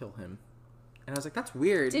 like, kill him. And I was like, that's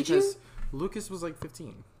weird because Lucas was, like,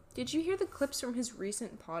 15. Did you hear the clips from his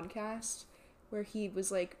recent podcast where he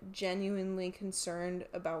was, like, genuinely concerned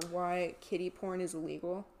about why kiddie porn is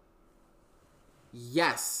illegal?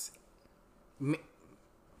 Yes.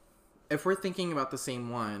 If we're thinking about the same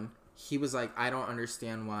one, he was like, I don't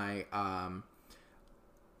understand why,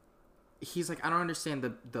 he's like, I don't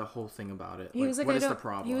understand the whole thing about it. He was like, what is the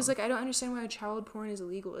problem? He was like, I don't understand why child porn is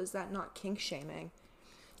illegal. Is that not kink shaming?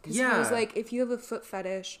 Because yeah. he was like, if you have a foot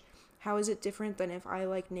fetish, how is it different than if I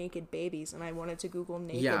like naked babies and I wanted to Google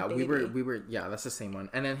naked baby? we were, yeah, that's the same one.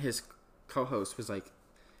 And then his co-host was like,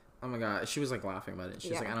 oh my God, she was like laughing about it.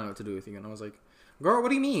 She's like, I don't know what to do with you. And I was like, girl, what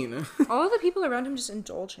do you mean? All of the people around him just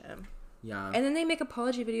indulge him. Yeah. And then they make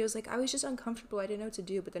apology videos like, I was just uncomfortable. I didn't know what to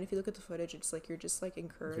do. But then if you look at the footage, it's like, you're just like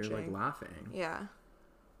encouraging. You're like laughing. Yeah.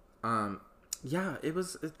 Yeah, it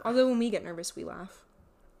was. Although when we get nervous, we laugh.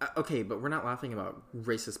 Okay, but we're not laughing about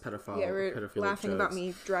racist pedophile. Yeah, we're laughing jokes. about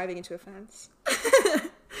me driving into a fence.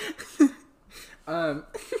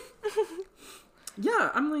 Yeah,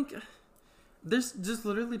 I'm like, there's just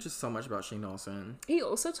literally just so much about Shane Dawson. He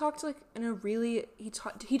also talked like in a really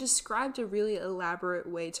he described a really elaborate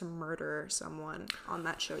way to murder someone on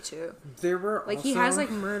that show too. There were like also, he has like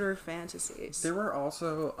murder fantasies. There were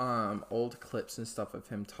also old clips and stuff of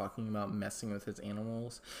him talking about messing with his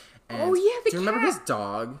animals. And oh yeah, do you remember his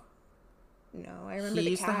dog? No, I remember he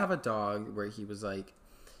the used cat. to have a dog where he was like,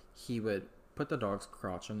 he would put the dog's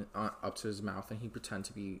crotch up to his mouth and he'd pretend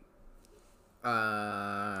to be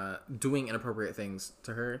doing inappropriate things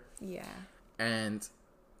to her. Yeah. And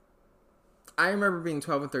I remember being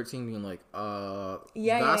 12 and 13 being like,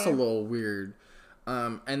 yeah, that's a little weird.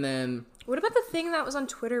 And then what about the thing that was on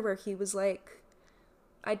Twitter where he was like,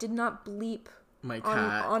 I did not bleep my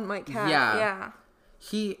cat on my cat. Yeah.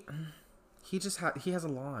 He has a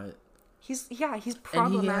lot. He's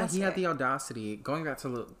problematic. And he had the audacity, going back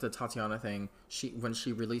to the Tatiana thing, when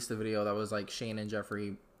she released the video that was like Shane and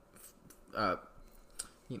Jeffrey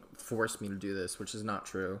forced me to do this, which is not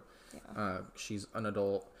true. Yeah. She's an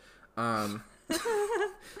adult.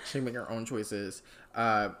 She can make her own choices.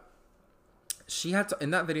 She had in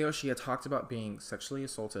that video she had talked about being sexually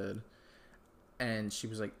assaulted, and she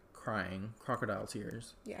was like crying, crocodile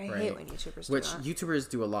tears. Yeah, I hate when YouTubers do which that. YouTubers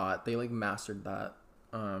do a lot. They like mastered that.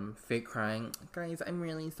 Fake crying. Guys, I'm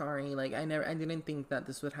really sorry. Like I didn't think that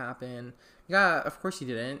this would happen. Yeah, of course you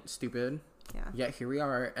didn't. Stupid. Yeah. Yeah, here we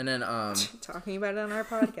are. And then talking about it on our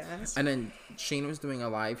podcast. And then Shane was doing a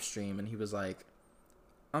live stream and he was like,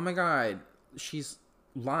 oh my God, she's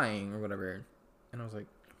lying or whatever. And I was like,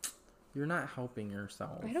 you're not helping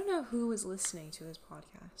yourself. I don't know who was listening to his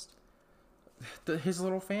podcast. His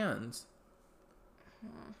little fans.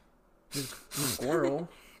 His squirrel.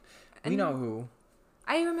 We know who.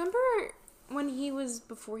 I remember when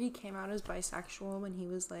before he came out as bisexual, when he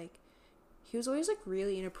was always like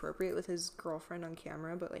really inappropriate with his girlfriend on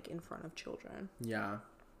camera, but like in front of children. Yeah.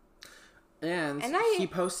 And he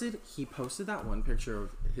posted that one picture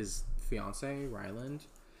of his fiance, Ryland.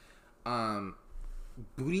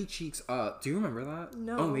 Booty cheeks up. Do you remember that?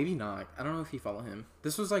 No. Oh, maybe not. I don't know if he followed him.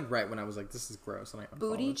 This was like right when I was like, this is gross, and I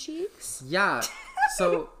unfollowed. Booty cheeks? Yeah.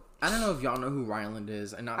 So I don't know if y'all know who Ryland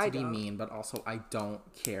is, and not to be mean, but also I don't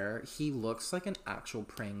care. He looks like an actual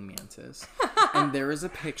praying mantis. And there is a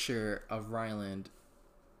picture of Ryland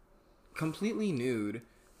completely nude,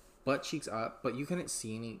 butt cheeks up, but you couldn't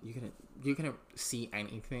see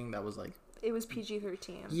anything that was like, it was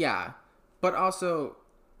PG-13. Yeah. But also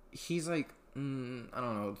he's like I don't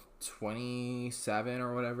know, 27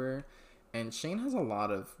 or whatever, and Shane has a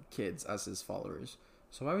lot of kids as his followers.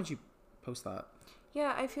 So why would you post that?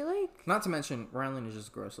 Yeah, I feel like... Not to mention, Ryland is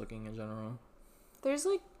just gross looking in general. There's,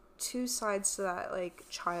 like, two sides to that, like,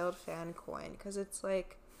 child fan coin. Because it's,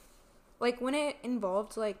 like... Like, when it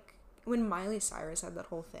involved, like, when Miley Cyrus had that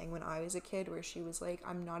whole thing when I was a kid where she was like,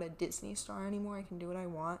 I'm not a Disney star anymore, I can do what I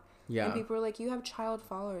want. Yeah. And people were like, you have child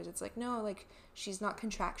followers. It's like, no, like, she's not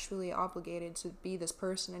contractually obligated to be this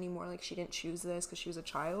person anymore. Like, she didn't choose this because she was a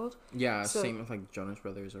child. Yeah, so, same with, like, Jonas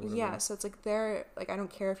Brothers or whatever. Yeah, so it's like, they're, like, I don't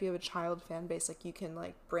care if you have a child fan base, like, you can,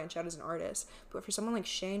 like, branch out as an artist. But for someone like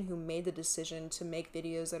Shane who made the decision to make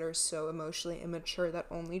videos that are so emotionally immature that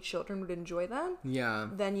only children would enjoy them, yeah,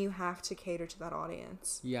 then you have to cater to that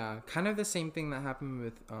audience. Yeah, kind of the same thing that happened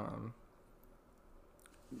with,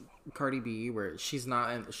 Cardi B, where she's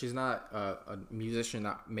not a musician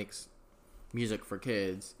that makes music for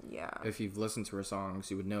kids. Yeah. If you've listened to her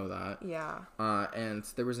songs, you would know that. Yeah. And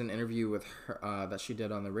there was an interview with her that she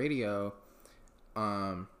did on the radio,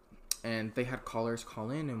 and they had callers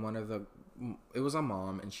call in, and it was a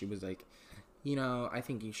mom, and she was like, you know, I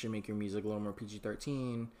think you should make your music a little more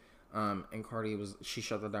PG-13. And Cardi she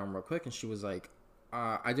shut that down real quick, and she was like,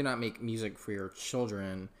 I do not make music for your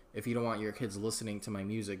children. If you don't want your kids listening to my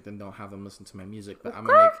music, then don't have them listen to my music. But I'm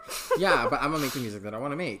gonna make the music that I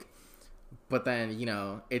want to make. But then, you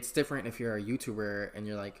know, it's different if you're a YouTuber and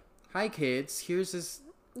you're like, hi kids, here's this.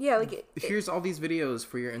 Yeah, like here's all these videos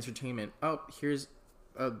for your entertainment. Oh, here's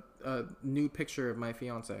a new picture of my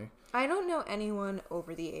fiance. I don't know anyone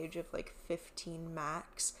over the age of like 15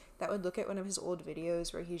 max that would look at one of his old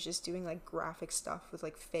videos where he's just doing like graphic stuff with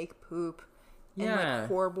like fake poop and like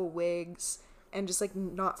horrible wigs and just like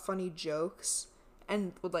not funny jokes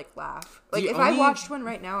and would like laugh. Like if I watched one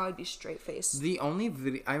right now, I would be straight faced. The only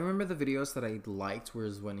video I remember the videos that I liked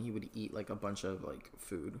was when he would eat like a bunch of like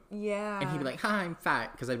food. Yeah. And he'd be like, "Hi, I'm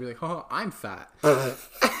fat," because I'd be like, "Oh, I'm fat."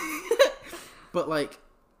 But like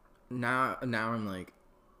now I'm like,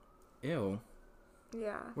 ew.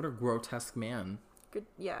 Yeah. What a grotesque man. Good.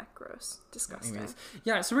 Yeah. Gross. Disgusting. Anyways,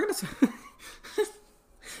 yeah. So we're gonna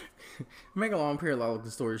make a long parallel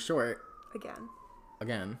story short.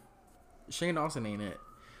 Again. Shane Dawson ain't it.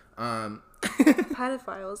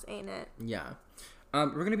 Pedophiles ain't it. Yeah.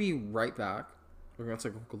 We're gonna be right back. We're gonna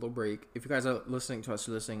take a little break. If you guys are listening to us,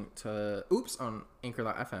 you're listening to Oops on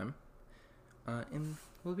Anchor.fm. And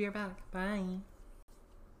we'll be right back. Bye.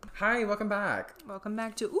 Hi, welcome back. Welcome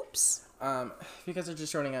back to Oops. If you guys are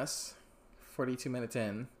just joining us, 42 minutes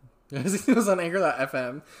in. It was on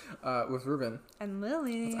Anchor.fm with Ruben and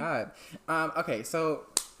Lili. That's odd. Okay, so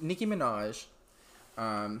Nicki Minaj.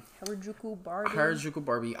 Harajuku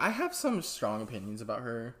Barbie. I have some strong opinions about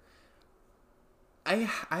her. I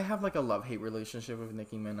have like a love-hate relationship with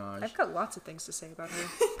Nicki Minaj. I've got lots of things to say about her.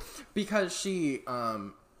 Because she's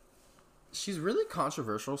really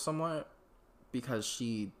controversial somewhat because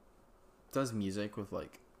she does music with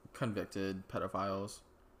like convicted pedophiles.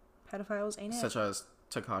 Pedophiles ain't it? Such as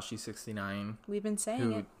Tekashi 69. We've been saying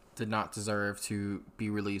who it. Did not deserve to be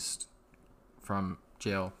released from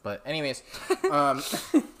jail. But anyways,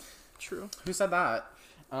 True. Who said that?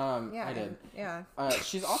 Yeah, I did. Yeah.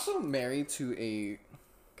 She's also married to a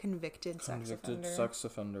convicted sex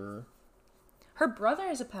offender. Her brother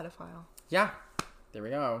is a pedophile. Yeah. There we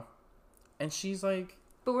go. And she's like...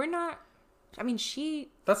 But we're not... I mean,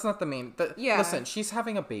 That's not the main... Yeah. Listen, she's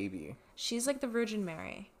having a baby. She's like the Virgin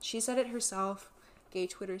Mary. She said it herself. Gay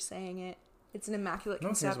Twitter's saying it. It's an immaculate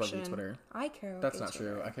conception. No one cares about gay Twitter. I care about That's gay not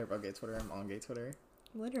Twitter. true. I care about gay Twitter. I'm on gay Twitter.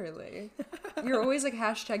 Literally. You're always like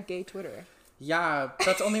 #gay Twitter. Yeah,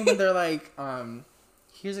 that's only when they're like,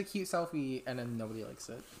 here's a cute selfie, and then nobody likes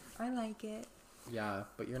it. I like it. Yeah,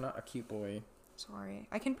 but you're not a cute boy. Sorry.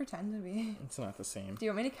 I can pretend to be. It's not the same. Do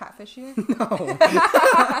you want me to catfish you? No.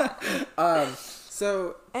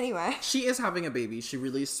 So anyway, she is having a baby. She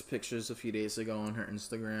released pictures a few days ago on her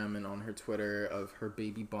Instagram and on her Twitter of her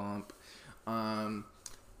baby bump.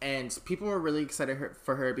 And people were really excited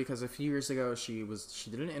for her because a few years ago she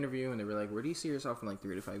did an interview and they were like, where do you see yourself in like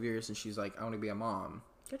 3 to 5 years? And she's like, I want to be a mom.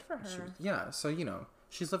 Good for her. So you know,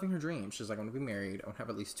 she's living her dream. She's like, I want to be married. I want to have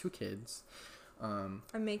at least 2 kids. I'm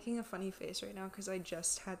making a funny face right now because I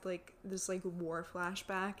just had like this like war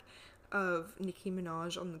flashback of Nicki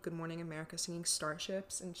Minaj on the Good Morning America singing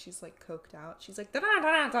Starships, and she's like coked out. She's like,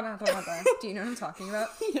 da-da-da-da-da-da-da. Do you know what I'm talking about?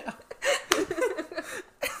 Yeah.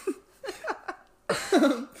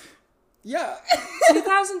 Yeah.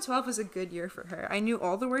 2012 was a good year for her. I knew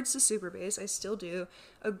all the words to Super Bass. I still do.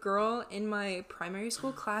 A girl in my primary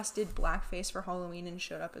school class did blackface for Halloween and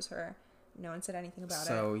showed up as her. No one said anything about it.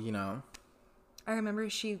 So, you know. I remember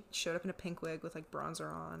she showed up in a pink wig with like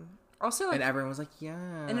bronzer on. Also, like, and everyone was like,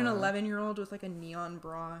 yeah. And an 11-year-old with like a neon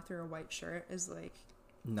bra through a white shirt is like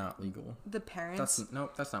not legal. The parents. That's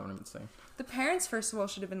not what I meant to say. The parents, first of all,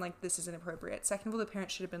 should have been like, this is inappropriate. Second of all, the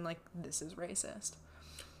parents should have been like, this is racist.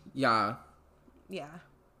 Yeah. Yeah.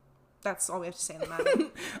 That's all we have to say on the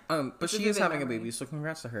matter. But she is having a baby, so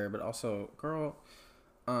congrats to her. But also, girl,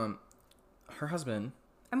 her husband.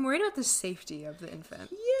 I'm worried about the safety of the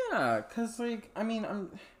infant. Yeah, because, like, I mean,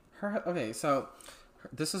 okay, so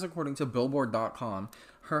this is according to Billboard.com.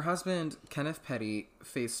 Her husband, Kenneth Petty,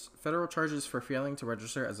 faced federal charges for failing to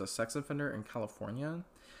register as a sex offender in California.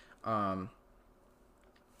 And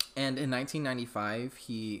in 1995,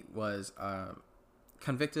 he was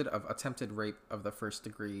convicted of attempted rape of the first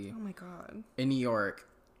degree. Oh my God. In New York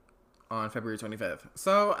on February 25th.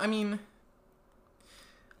 So, I mean,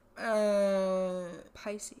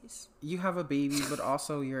 Pisces. you have a baby, but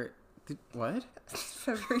also you're... What?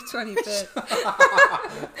 February 25th.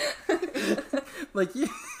 Like, you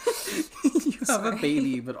have a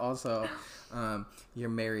baby, but also you're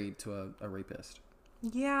married to a rapist.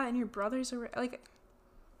 Yeah, and your brother's like...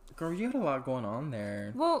 Girl, you had a lot going on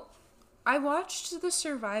there. Well, I watched the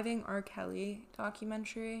Surviving R. Kelly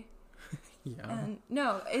documentary. Yeah. And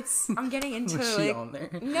no, I'm getting into Was she on there?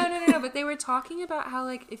 No, but they were talking about how,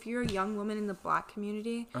 like, if you're a young woman in the Black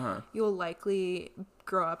community, you'll likely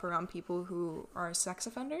grow up around people who are sex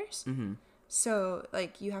offenders. Mm-hmm. So,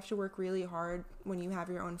 like, you have to work really hard when you have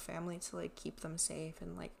your own family to, like, keep them safe,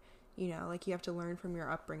 and, like, you know, like, you have to learn from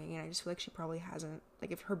your upbringing. And I just feel like she probably hasn't,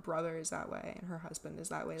 like, if her brother is that way and her husband is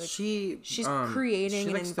that way, like, she's creating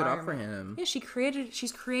an environment. Stood up for him. Yeah,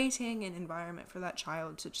 she's creating an environment for that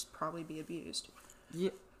child to just probably be abused. Yeah,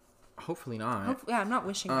 hopefully not. I'm not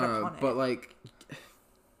wishing that upon it. But, like,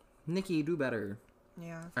 Nicki, do better.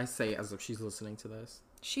 Yeah. I say as if she's listening to this.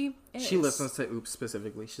 She is. She listens to Oops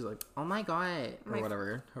specifically. She's like, oh my God. Or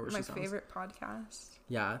whatever. My favorite podcast.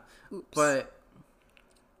 Yeah. Oops. But,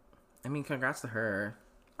 I mean, congrats to her.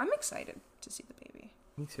 I'm excited to see the baby.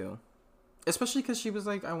 Me too. Especially because she was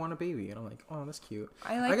like, I want a baby. And I'm like, oh, that's cute.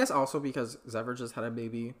 I guess also because Zephyr just had a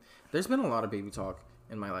baby. There's been a lot of baby talk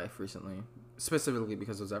in my life recently. Specifically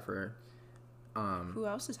because of Zephyr. Who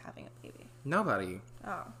else is having a baby? Nobody.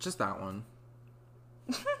 Oh. Just that one.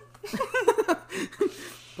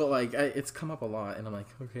 But, like, it's come up a lot. And I'm like,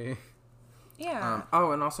 okay. Yeah.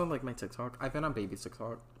 And also, like, my TikTok. I've been on baby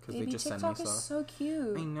TikTok. Because they just TikTok send me stuff. is so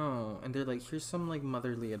cute. I know. And they're like, here's some, like,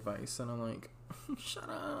 motherly advice. And I'm like, shut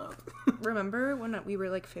up. Remember when we were,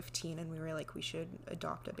 like, 15 and we were like, we should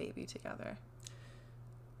adopt a baby together?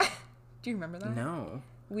 Do you remember that? No.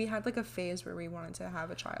 We had, like, a phase where we wanted to have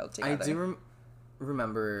a child together. I do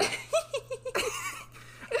remember...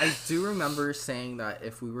 I do remember saying that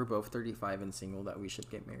if we were both 35 and single, that we should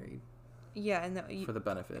get married. Yeah, and for the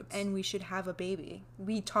benefits. And we should have a baby.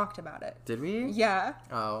 We talked about it. Did we? Yeah.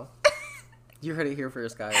 Oh. You heard it here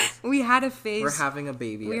first, guys. We had a phase. We're having a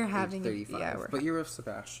baby at age 35. But you're with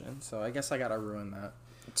Sebastian, so I guess I gotta ruin that.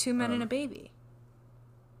 2 men and a baby.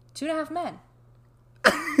 2.5 men.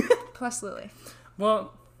 Plus Lily.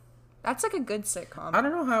 Well... That's like a good sitcom. I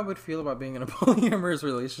don't know how I would feel about being in a polyamorous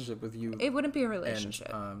relationship with you. It wouldn't be a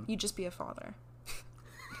relationship. You'd just be a father.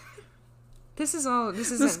 This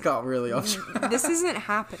got really off track. This isn't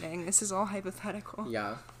happening. This is all hypothetical.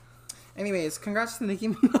 Yeah. Anyways, congrats to Nicki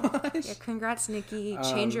Minaj. Yeah, congrats, Nicki.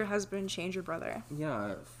 Change your husband, change your brother.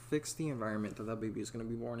 Yeah, fix the environment that baby is going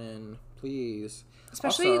to be born in, please.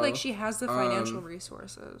 Especially, also, like, she has the financial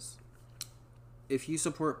resources. If you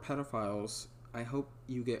support pedophiles... I hope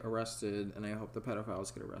you get arrested, and I hope the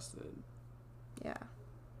pedophiles get arrested. Yeah.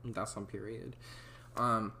 That's on period.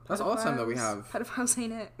 That's all the time that we have. Pedophiles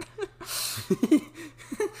ain't it.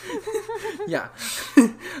 Yeah.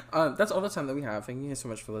 That's all the time that we have. Thank you guys so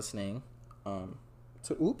much for listening.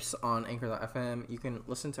 To Oops on Anchor.fm. You can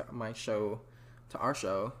listen to our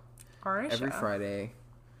show, every Friday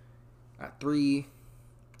at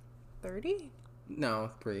 3:30.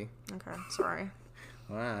 No, 3. Okay, sorry.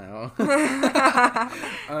 Wow.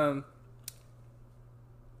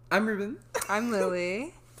 I'm Ruben. I'm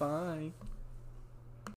Lily. Bye.